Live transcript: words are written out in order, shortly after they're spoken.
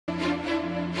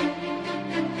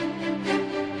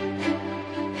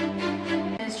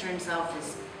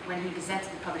when he presented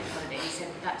the public holiday, he said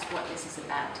that's what this is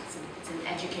about. It's an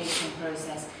educational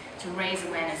process to raise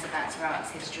awareness about Sarawak's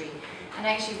history. And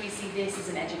actually we see this as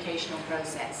an educational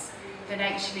process, that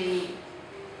actually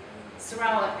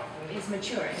Sarawak is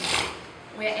maturing.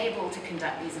 We're able to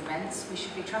conduct these events. We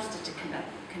should be trusted to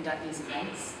conduct these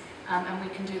events, and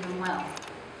we can do them well.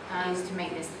 Is to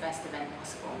make this the best event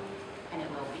possible, and it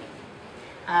will be.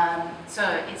 So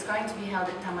it's going to be held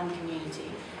at Taman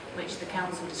Community, which the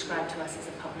council described to us as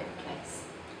a public place.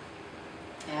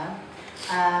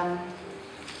 Yeah.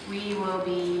 We will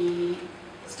be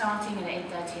starting at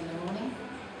 8:30 in the morning,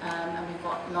 and we've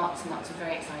got lots and lots of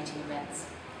very exciting events.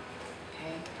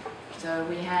 Okay. So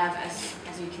we have,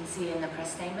 as you can see in the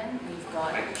press statement, we've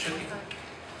got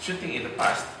shooting in the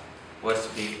past was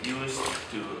being used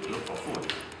to look for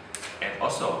food and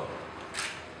also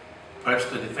perhaps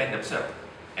to defend themselves,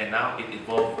 and now it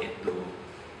evolved into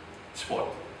sport.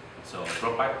 So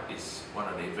Pro Pipe is one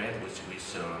of the events which we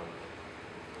shall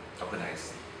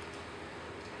organize.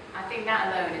 I think that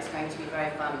alone is going to be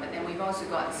very fun, but then we've also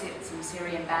got some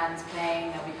Syrian bands playing.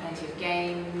 There'll be plenty of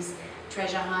games,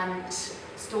 treasure hunt,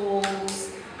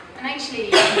 stalls, and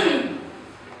actually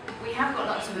we have got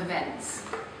lots of events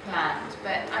planned,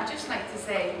 but I'd just like to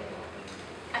say,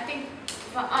 I think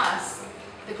for us,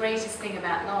 the greatest thing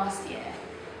about last year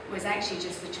was actually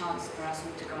just the chance for us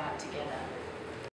all to go out together